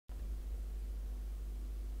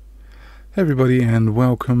Hey everybody, and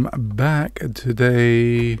welcome back.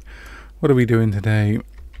 Today, what are we doing today?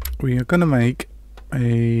 We are going to make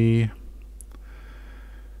a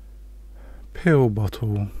pill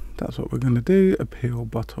bottle. That's what we're going to do, a pill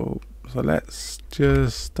bottle. So let's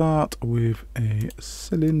just start with a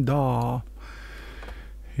cylinder.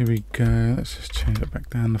 Here we go. Let's just change it back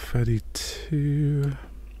down to 32.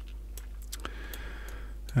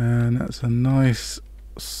 And that's a nice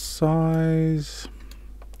size.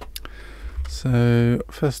 So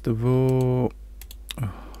first of all,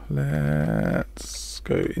 let's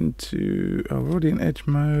go into, we're already in edge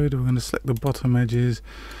mode. We're going to select the bottom edges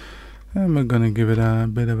and we're going to give it a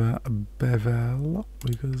bit of a bevel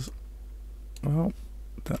because, well,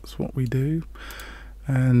 that's what we do.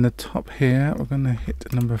 And the top here, we're going to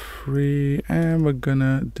hit number 3 and we're going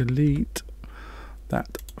to delete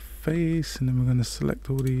that face, and then we're going to select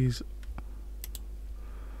all these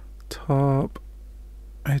top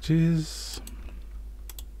edges.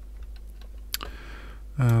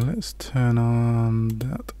 Let's turn on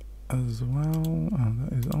that as well. That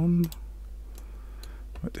is on.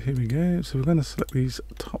 Right, here we go. So we're going to select these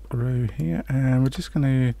top row here and we're just going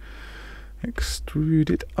to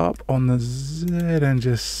extrude it up on the Z and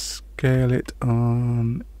just scale it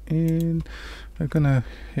on in. We're going to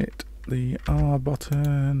hit the R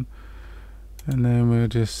button and then we'll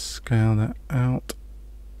just scale that out.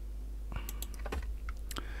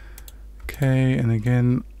 Okay, and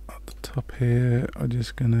again at the top here I'm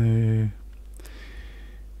just gonna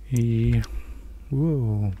on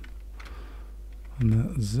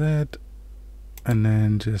the Z and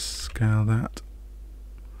then just scale that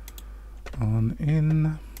on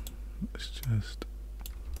in. Let's just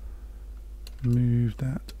move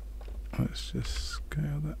that. Let's just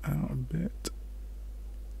scale that out a bit,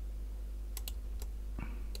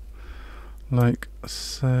 like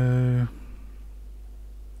so.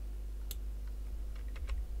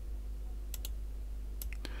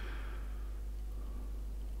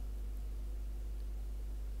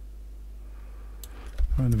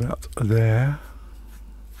 Right about there.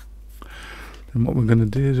 Then what we're going to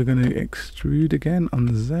do is we're going to extrude again on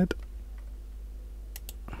the Z.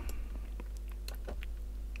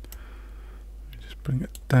 Just bring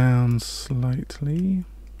it down slightly.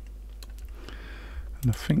 And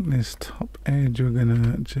I think this top edge we're going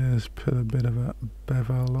to just put a bit of a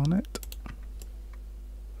bevel on it.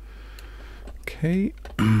 Okay.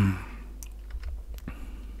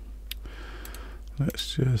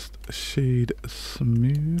 Let's just shade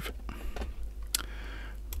smooth.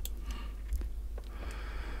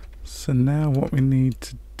 So now what we need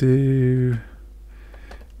to do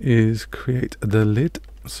is create the lid.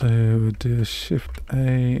 So we'll do Shift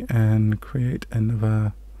A and create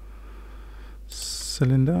another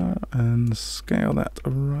cylinder and scale that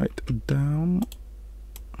right down.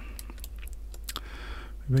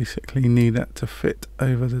 We basically need that to fit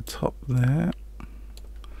over the top there.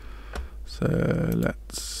 So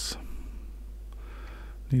let's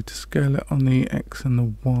need to scale it on the X and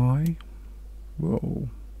the Y. Whoa.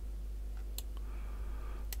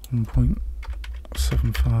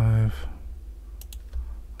 1.75.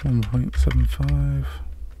 1.75.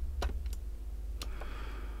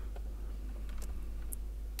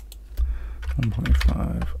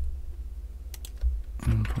 1.5.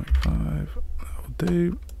 1.5. That'll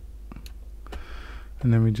do.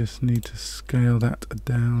 And then we just need to scale that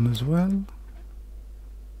down as well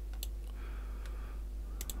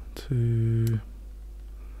to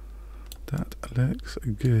that. Looks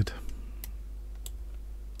good.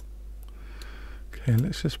 Okay,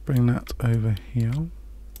 let's just bring that over here.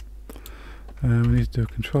 We need to do a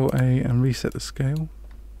Control A and reset the scale.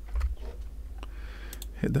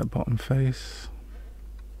 Hit that bottom face.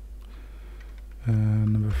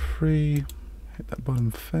 Number 3, hit that bottom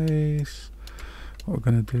face. What we're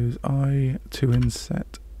going to do is I to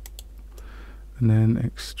inset and then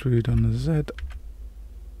extrude on the Z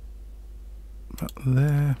about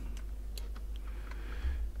there.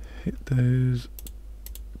 Hit those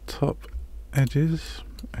top edges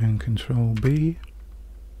and Control B.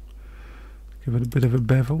 Give it a bit of a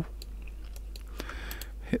bevel.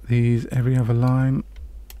 Hit these every other line.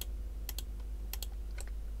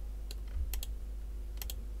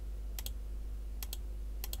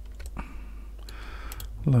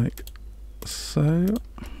 Like so.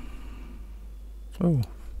 Oh,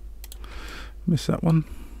 missed that one.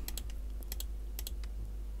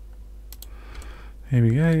 Here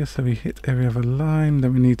we go. So we hit every other line,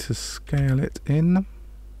 then we need to scale it in.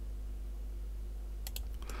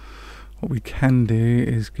 What we can do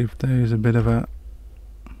is give those a bit of a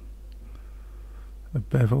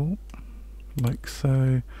bevel, like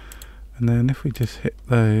so, and then if we just hit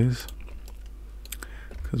those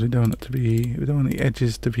because we don't want it to be, we don't want the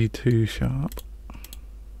edges to be too sharp.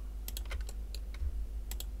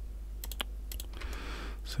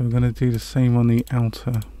 So we're going to do the same on the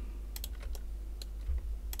outer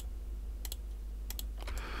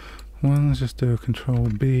ones. Just do a Control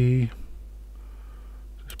B.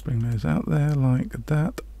 Just bring those out there like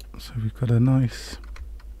that. So we've got a nice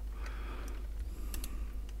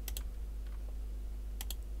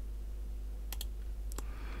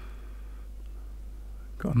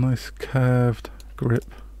curved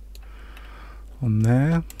grip on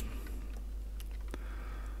there.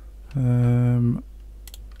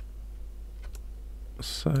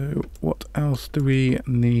 So what else do we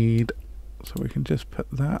need? So we can just put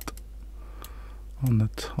that on the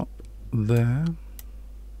top there.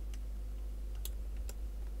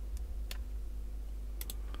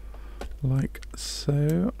 Like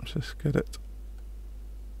so. Just get it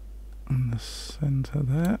in the center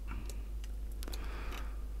there.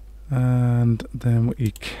 And then what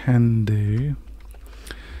you can do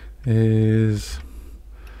is,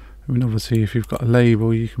 I mean, obviously if you've got a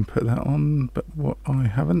label you can put that on, but what I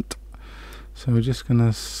haven't. So we're just going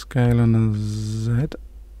to scale on a Z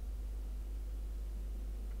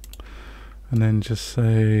and then just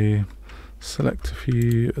say select a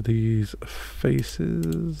few of these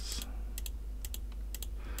faces,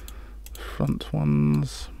 front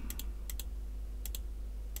ones,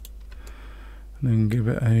 and then give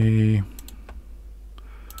it a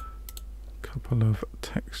couple of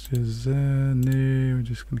textures there. New, we're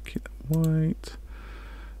just going to keep that white.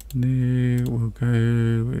 New, we'll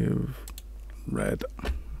go with red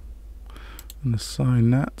and assign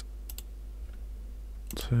that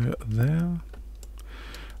to there.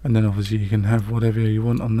 And then obviously you can have whatever you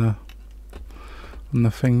want on the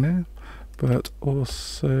thing there. But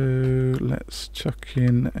also let's chuck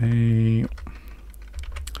in a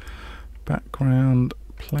background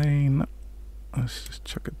plane. Let's just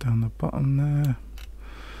chuck it down the bottom there.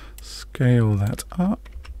 Scale that up.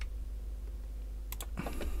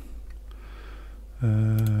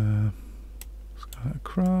 Let's go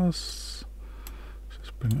across.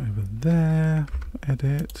 Just bring it over there.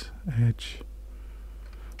 Edit, edge,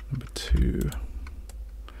 number 2.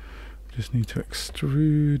 Just need to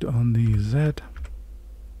extrude on the Z.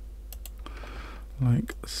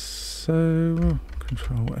 Like so.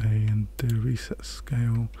 Control A and do reset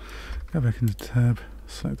scale. Go back into tab,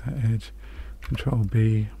 select that edge, Control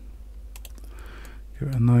B, give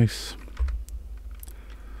it a nice,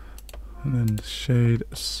 and then shade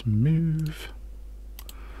smooth.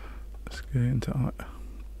 Let's go into art.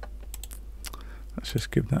 Let's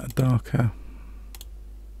just give that a darker.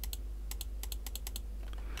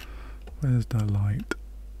 Where's the light?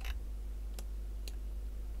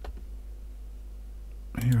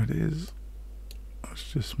 Here it is.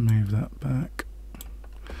 Let's just move that back.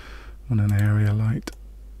 On an area light.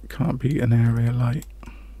 Can't beat an area light.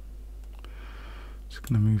 Just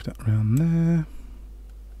going to move that around there.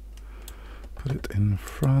 Put it in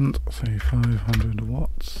front, say 500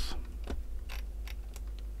 watts.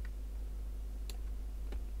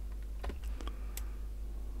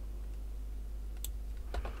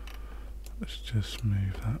 Let's just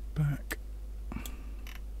move that back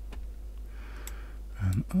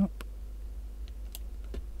and up.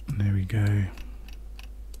 And there we go.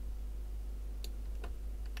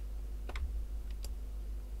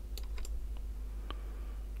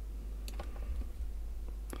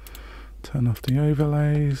 Turn off the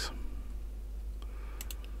overlays.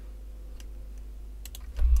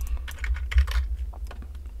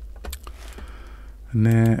 And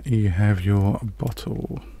there you have your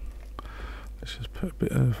bottle. Let's just put a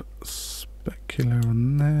bit of specular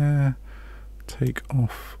on there. Take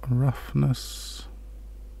off roughness.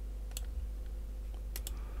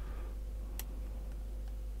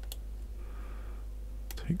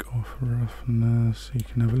 Take off roughness. You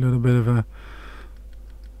can have a little bit of a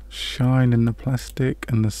shine in the plastic,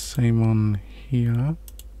 and the same on here.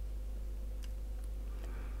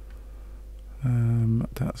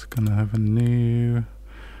 That's going to have a new.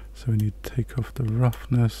 So we need to take off the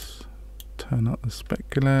roughness. Turn up the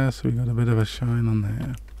specular, so we got a bit of a shine on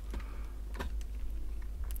there.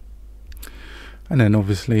 And then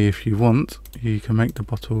obviously if you want, you can make the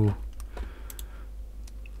bottle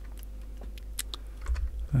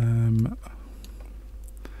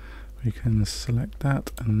we can select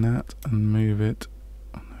that and move it.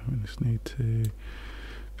 We just need to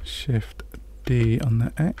shift D on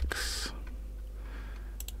the X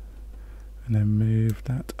and then move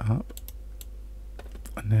that up.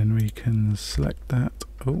 And then we can select that.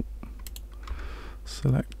 Oh,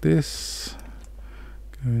 select this.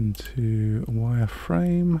 Go into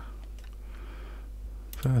wireframe,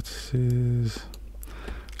 vertices.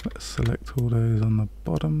 Let's select all those on the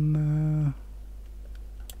bottom there.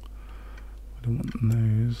 I don't want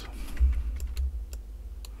those.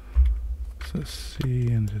 So let's see,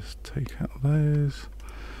 and just take out those.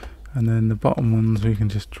 And then the bottom ones we can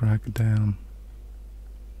just drag down.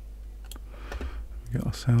 We get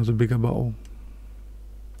ourselves a bigger bottle.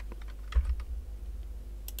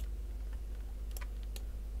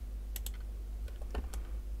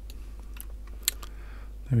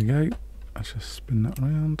 There we go. Let's just spin that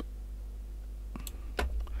around.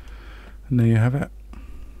 And there you have it.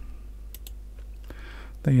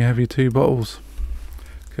 There you have your 2 bottles.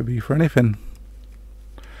 Could be for anything.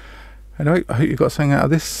 Anyway, I hope you got something out of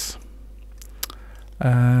this.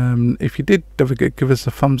 If you did, don't forget to give us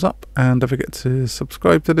a thumbs up, and don't forget to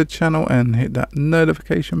subscribe to the channel and hit that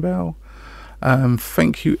notification bell.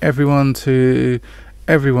 Thank you to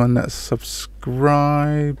everyone that's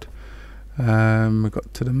subscribed. We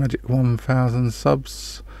got to the magic 1,000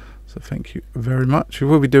 subs, so thank you very much. We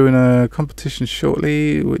will be doing a competition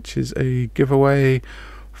shortly, which is a giveaway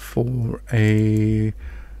for a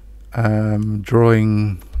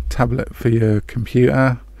drawing tablet for your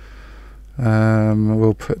computer.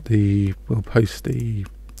 We'll post the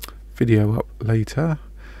video up later.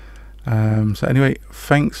 So anyway,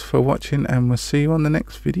 thanks for watching, and we'll see you on the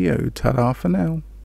next video. Ta-da for now.